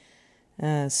incredibly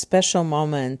special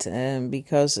moment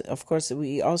because, of course,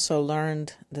 we also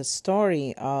learned the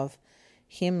story of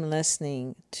him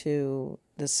listening to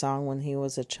the song when he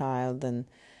was a child and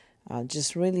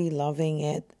just really loving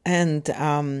it. And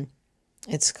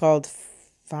it's called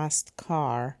Fast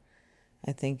Car,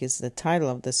 I think is the title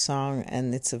of the song,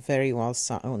 and it's a very well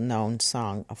known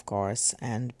song, of course,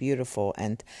 and beautiful.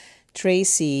 And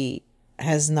Tracy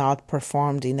has not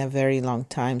performed in a very long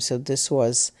time, so this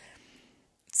was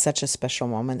such a special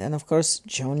moment. And of course,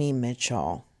 Joni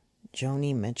Mitchell.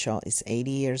 Joni Mitchell is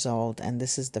 80 years old, and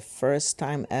this is the first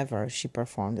time ever she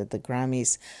performed at the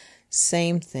Grammys.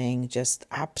 Same thing, just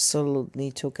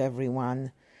absolutely took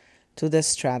everyone to the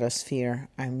stratosphere.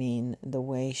 I mean, the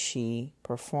way she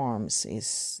performs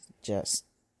is just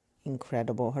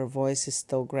incredible. Her voice is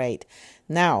still great.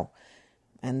 Now,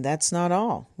 and that's not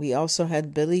all. We also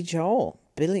had Billy Joel.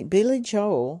 Billy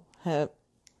Joel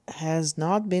has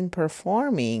not been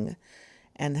performing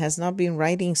and has not been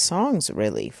writing songs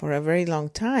really for a very long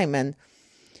time. And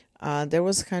there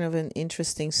was kind of an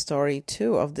interesting story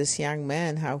too of this young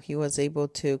man, how he was able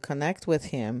to connect with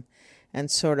him, and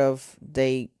sort of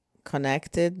they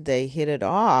connected, they hit it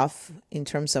off in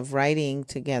terms of writing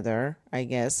together, I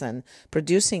guess, and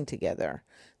producing together.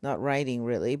 Not writing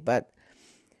really, but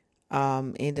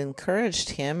it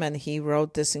encouraged him, and he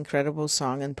wrote this incredible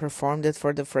song and performed it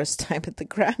for the first time at the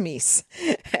Grammys.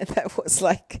 And that was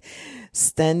like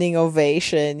standing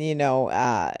ovation,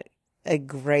 a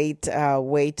great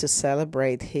way to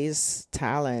celebrate his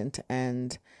talent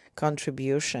and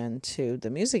contribution to the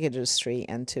music industry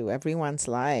and to everyone's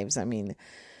lives. I mean,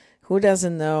 who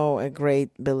doesn't know a great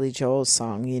Billy Joel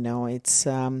song? It's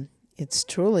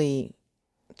truly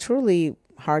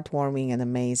heartwarming and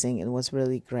amazing. It was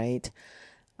really great.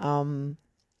 Let's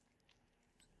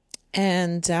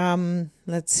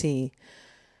see.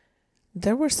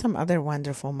 There were some other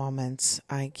wonderful moments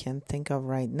I can think of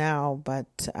right now,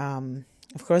 but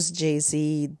of course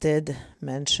Jay-Z did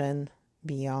mention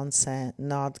Beyonce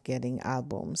not getting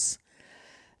albums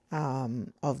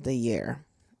of the year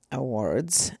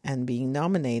awards and being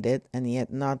nominated and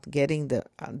yet not getting the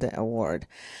award.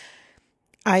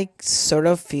 I sort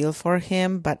of feel for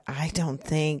him, but I don't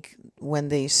think when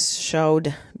they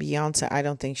showed Beyonce, I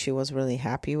don't think she was really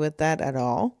happy with that at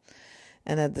all.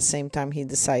 And at the same time, he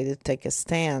decided to take a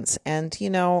stance. And,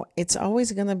 it's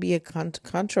always going to be a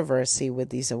controversy with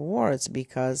these awards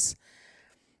because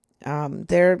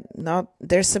they're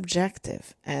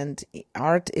subjective, and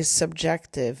art is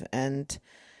subjective, and,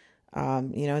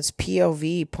 it's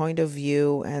POV, point of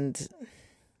view, and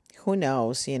who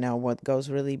knows, what goes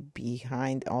really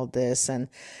behind all this. And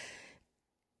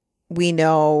we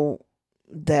know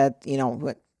that,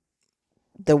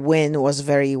 the win was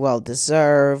very well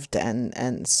deserved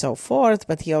and so forth.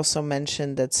 But he also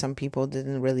mentioned that some people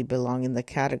didn't really belong in the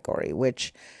category,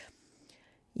 which,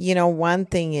 one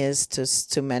thing is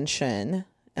to mention,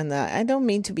 and I don't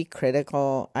mean to be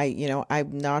critical.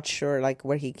 I'm not sure like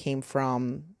where he came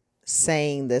from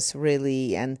saying this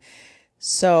really. And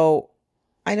so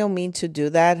I don't mean to do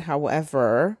that.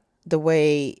 However, the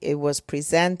way it was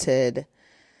presented,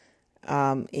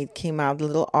 it came out a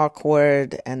little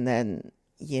awkward, and then,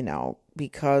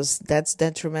 because that's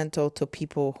detrimental to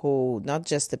people who, not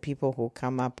just the people who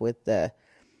come up with the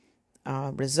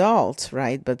results,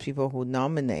 right, but people who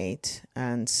nominate.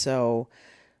 And so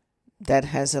that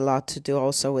has a lot to do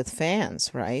also with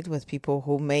fans, right, with people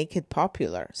who make it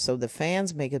popular. So the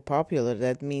fans make it popular.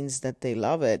 That means that they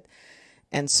love it.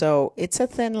 And so it's a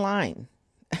thin line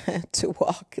to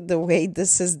walk the way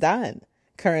this is done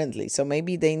currently. So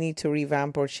maybe they need to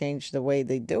revamp or change the way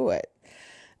they do it.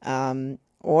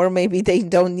 Or maybe they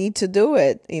don't need to do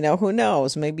it. Who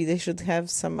knows? Maybe they should have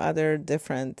some other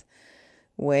different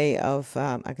way of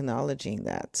acknowledging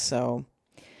that. So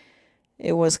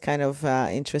it was kind of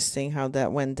interesting how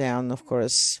that went down. Of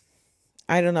course,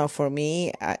 I don't know. For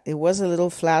me, it was a little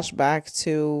flashback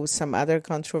to some other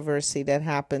controversy that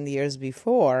happened years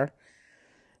before.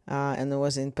 And it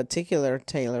was in particular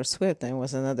Taylor Swift, and it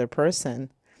was another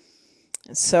person.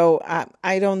 So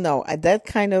I don't know. That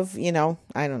kind of,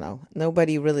 I don't know.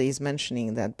 Nobody really is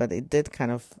mentioning that, but it did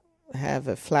kind of have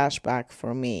a flashback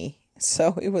for me.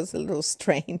 So it was a little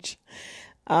strange.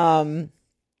 And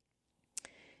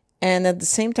at the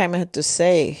same time, I had to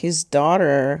say, his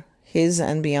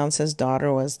and Beyonce's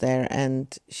daughter was there,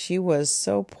 and she was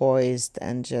so poised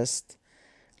and just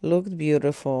looked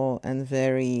beautiful and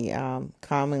very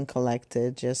calm and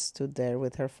collected, just stood there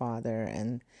with her father.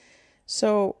 And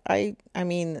so I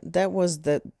mean, that was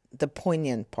the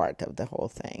poignant part of the whole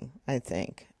thing, I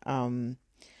think. And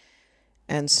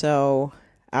so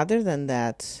other than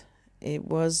that, it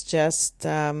was just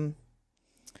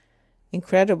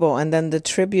incredible. And then the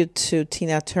tribute to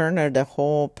Tina Turner, the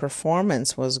whole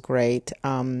performance was great.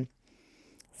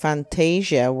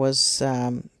 Fantasia was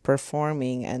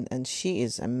performing, and she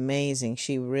is amazing.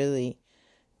 She really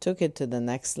took it to the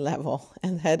next level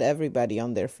and had everybody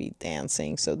on their feet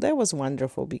dancing. So that was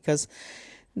wonderful, because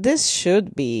this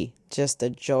should be just a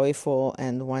joyful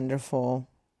and wonderful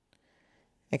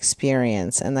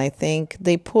experience. And I think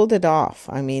they pulled it off.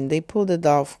 I mean, they pulled it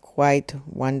off quite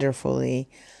wonderfully.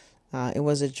 It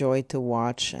was a joy to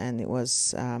watch, and it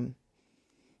was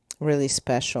really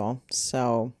special.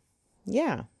 So,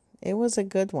 yeah, it was a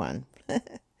good one.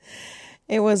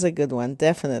 It was a good one,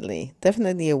 definitely.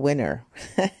 Definitely a winner.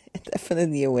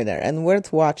 Definitely a winner, and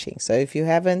worth watching. So if you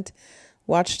haven't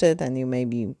watched it and you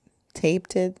maybe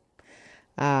taped it,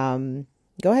 go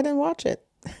ahead and watch it.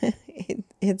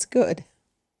 It's good.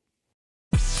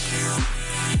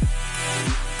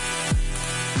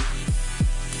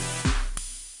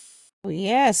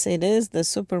 Yes, it is the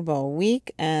Super Bowl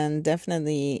week, and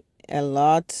definitely a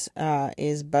lot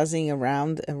is buzzing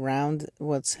around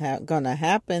what's gonna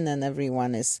happen, and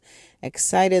everyone is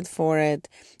excited for it,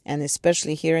 and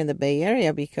especially here in the Bay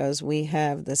Area, because we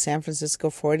have the San Francisco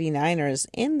 49ers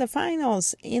in the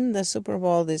finals in the Super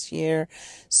Bowl this year.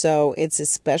 So it's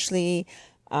especially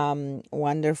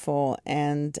wonderful,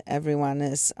 and everyone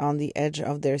is on the edge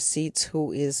of their seats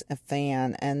who is a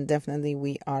fan, and definitely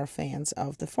we are fans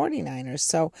of the 49ers.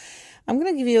 So I'm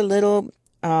going to give you a little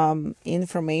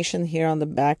information here on the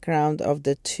background of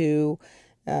the two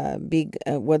big,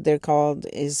 what they're called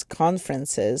is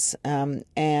conferences,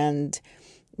 and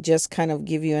just kind of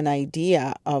give you an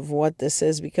idea of what this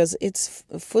is, because it's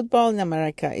football in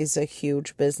America is a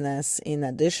huge business. In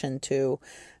addition to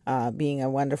being a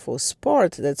wonderful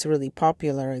sport that's really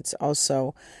popular, it's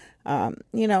also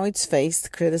it's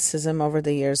faced criticism over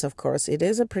the years. Of course, it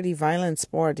is a pretty violent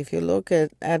sport. If you look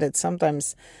at it,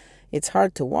 sometimes it's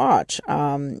hard to watch.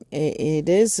 It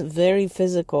is very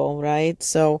physical, right?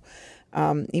 So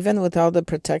even with all the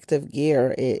protective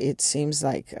gear, it seems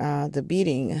like the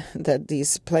beating that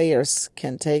these players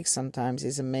can take sometimes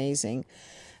is amazing.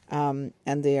 And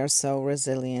they are so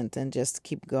resilient and just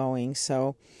keep going.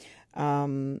 So,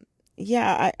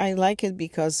 I like it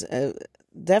because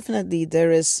definitely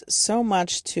there is so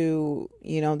much to,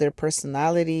 their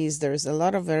personalities. There's a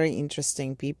lot of very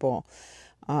interesting people.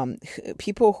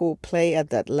 People who play at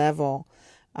that level,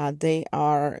 they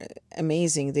are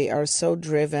amazing. They are so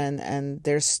driven, and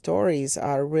their stories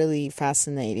are really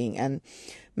fascinating. And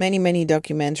many, many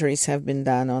documentaries have been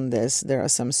done on this. There are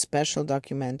some special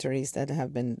documentaries that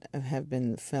have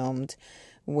been filmed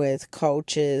with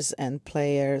coaches and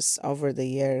players over the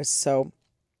years. So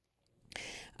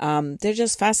they're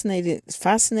just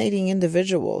fascinating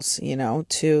individuals,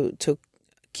 to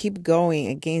keep going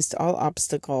against all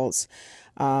obstacles.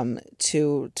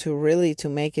 To really to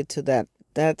make it to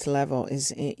that level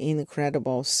is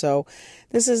incredible. So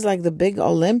this is like the big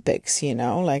Olympics,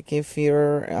 like if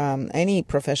you're any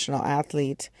professional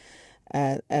athlete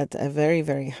at a very,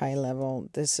 very high level,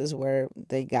 this is where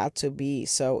they got to be.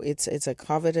 So it's a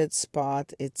coveted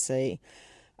spot. It's a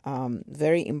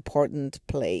very important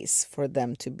place for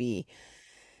them to be.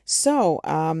 So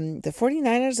the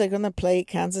 49ers are going to play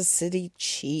Kansas City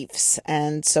Chiefs.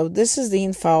 And so this is the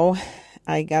info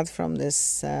I got from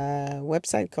this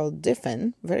website called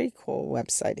Diffin. Very cool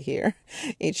website here.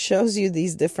 It shows you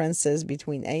these differences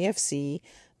between AFC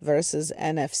versus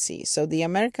NFC. So the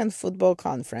American Football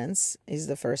Conference is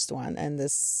the first one, and the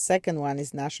second one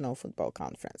is National Football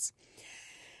Conference.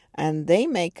 And they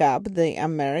make up the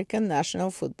American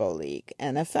National Football League,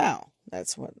 NFL.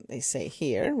 That's what they say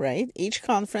here, right? Each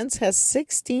conference has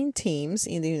 16 teams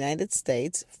in the United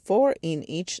States, 4 in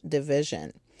each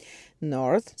division: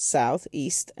 North, South,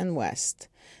 East, and West.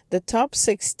 The top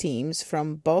 6 teams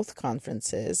from both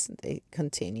conferences, they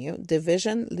continue,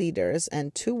 division leaders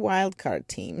and 2 wildcard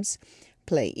teams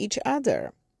play each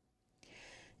other.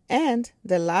 And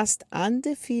the last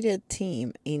undefeated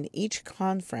team in each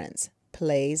conference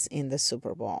plays in the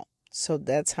Super Bowl. So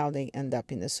that's how they end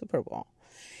up in the Super Bowl.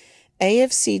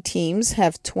 AFC teams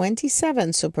have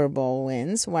 27 Super Bowl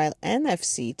wins, while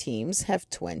NFC teams have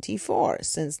 24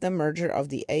 since the merger of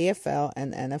the AFL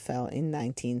and NFL in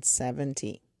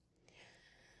 1970.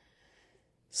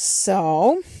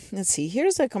 So, let's see,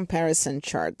 here's a comparison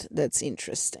chart that's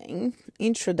interesting.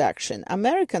 Introduction,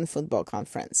 American Football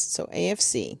Conference, so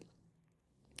AFC.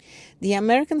 The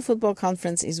American Football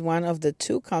Conference is one of the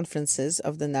 2 conferences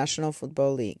of the National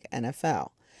Football League, NFL.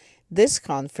 This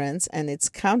conference and its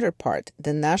counterpart,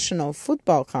 the National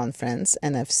Football Conference,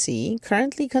 NFC,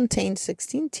 currently contain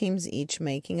 16 teams each,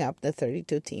 making up the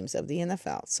 32 teams of the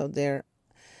NFL. So they're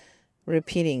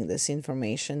repeating this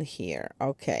information here,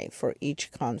 okay, for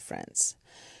each conference.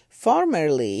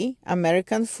 Formerly,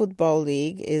 American Football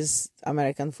League is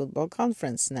American Football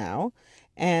Conference now,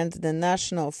 and the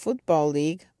National Football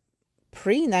League,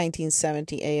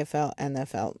 pre-1970 AFL,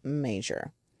 NFL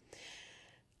major.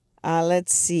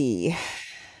 Let's see.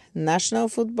 National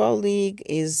Football League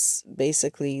is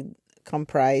basically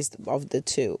comprised of the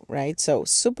 2, right? So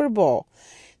Super Bowl,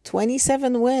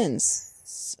 27 wins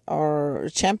or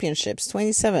championships,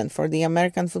 27 for the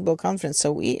American Football Conference.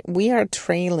 So we are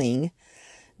trailing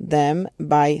them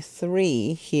by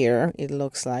 3 here, it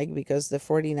looks like, because the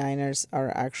 49ers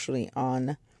are actually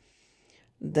on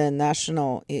the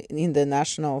National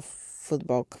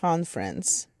Football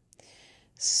Conference.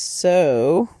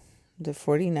 So the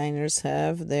 49ers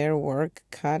have their work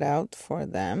cut out for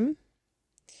them,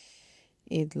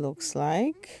 it looks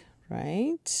like,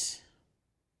 right?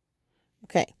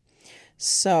 Okay,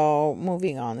 so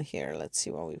moving on here, let's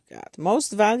see what we've got.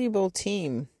 Most valuable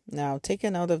team. Now, take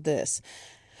a note of this.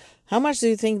 How much do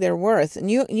you think they're worth?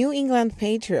 New England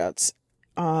Patriots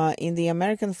in the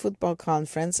American Football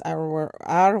Conference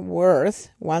are worth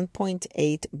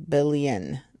 $1.8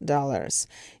 billion.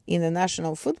 In the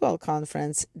National Football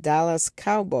Conference, Dallas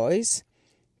Cowboys,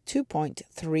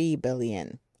 $2.3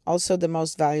 billion. Also the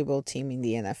most valuable team in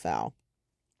the NFL.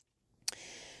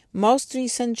 Most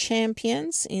recent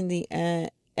champions in the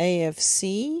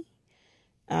AFC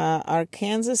are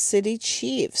Kansas City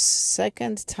Chiefs.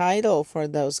 Second title for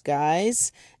those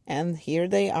guys. And here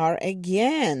they are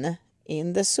again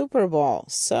in the Super Bowl.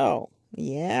 So,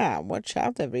 yeah, watch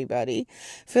out, everybody.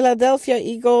 Philadelphia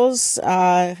Eagles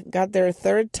got their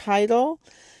 3rd title,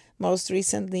 most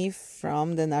recently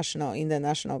from the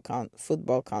National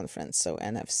Football Conference, so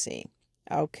NFC.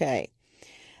 Okay.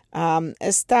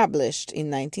 Established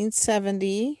in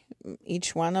 1970,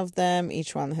 each one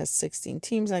has 16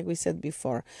 teams, like we said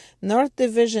before. North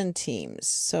Division teams.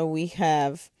 So we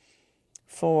have,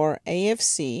 for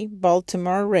AFC,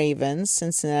 Baltimore Ravens,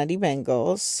 Cincinnati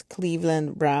Bengals,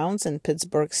 Cleveland Browns, and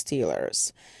Pittsburgh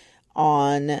Steelers.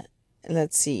 On,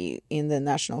 let's see, in the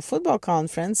National Football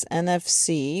Conference,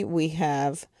 NFC, we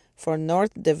have, for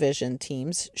North Division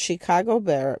teams, Chicago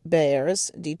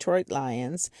Bears, Detroit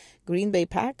Lions, Green Bay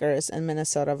Packers, and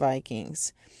Minnesota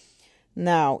Vikings.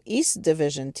 Now, East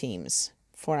Division teams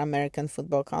for American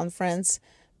Football Conference,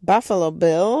 Buffalo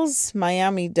Bills,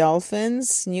 Miami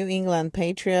Dolphins, New England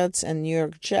Patriots, and New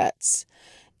York Jets.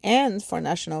 And for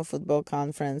National Football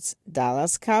Conference,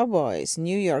 Dallas Cowboys,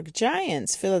 New York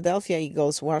Giants, Philadelphia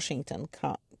Eagles, Washington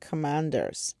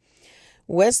Commanders.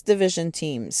 West Division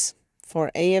teams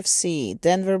for AFC,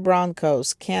 Denver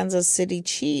Broncos, Kansas City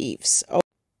Chiefs,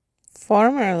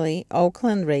 formerly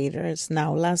Oakland Raiders,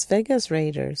 now Las Vegas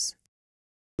Raiders,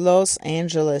 Los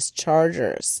Angeles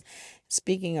Chargers.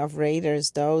 Speaking of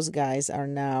Raiders, those guys are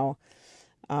now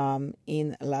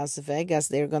in Las Vegas.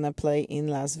 They're going to play in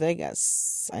Las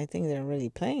Vegas. I think they're really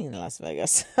playing in Las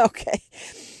Vegas. Okay.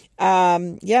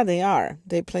 Yeah, they are.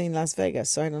 They play in Las Vegas,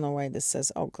 so I don't know why this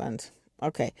says Oakland.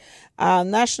 Okay.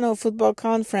 National Football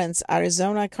Conference,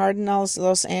 Arizona Cardinals,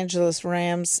 Los Angeles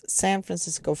Rams, San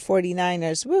Francisco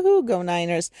 49ers, woohoo, go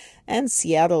Niners, and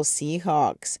Seattle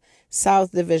Seahawks.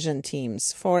 South Division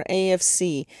teams for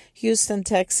AFC, Houston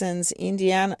Texans,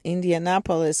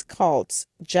 Indianapolis Colts,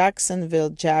 Jacksonville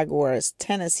Jaguars,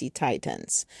 Tennessee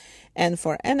Titans. And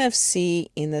for NFC,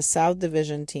 in the South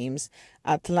Division teams,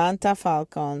 Atlanta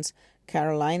Falcons,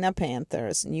 Carolina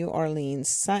Panthers, New Orleans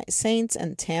Saints,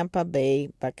 and Tampa Bay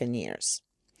Buccaneers.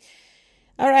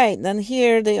 All right, then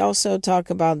here they also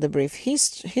talk about the brief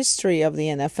history of the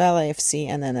NFL, AFC,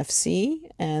 and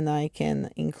NFC, and I can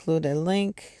include a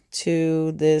link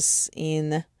to this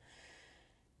in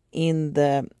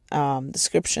the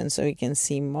description so you can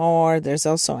see more. There's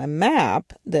also a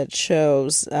map that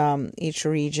shows each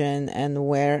region and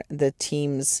where the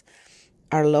teams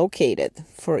are located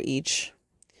for each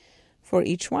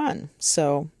one.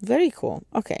 So very cool.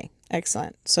 Okay,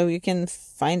 excellent. So you can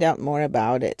find out more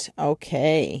about it.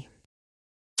 Okay.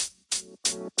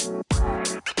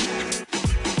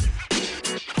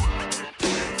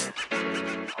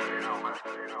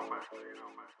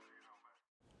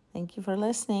 Thank you for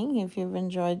listening. If you've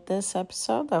enjoyed this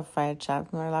episode of Fire Chat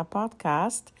with Marilla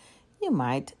podcast, you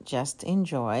might just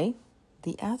enjoy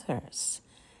the others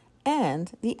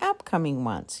and the upcoming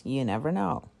ones. You never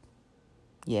know.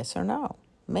 Yes or no?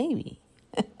 Maybe.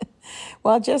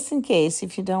 Well, just in case,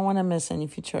 if you don't want to miss any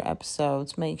future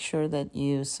episodes, make sure that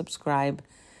you subscribe.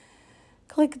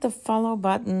 Click the follow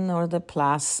button or the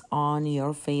plus on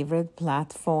your favorite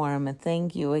platform.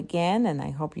 Thank you again, and I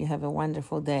hope you have a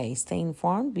wonderful day. Stay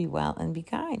informed, be well, and be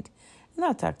kind. And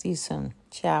I'll talk to you soon.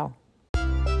 Ciao.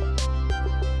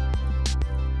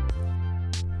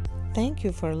 Thank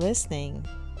you for listening.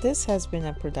 This has been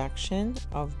a production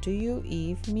of Do You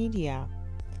Eve Media.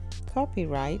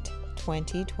 Copyright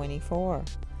 2024.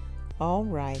 All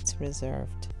rights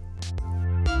reserved.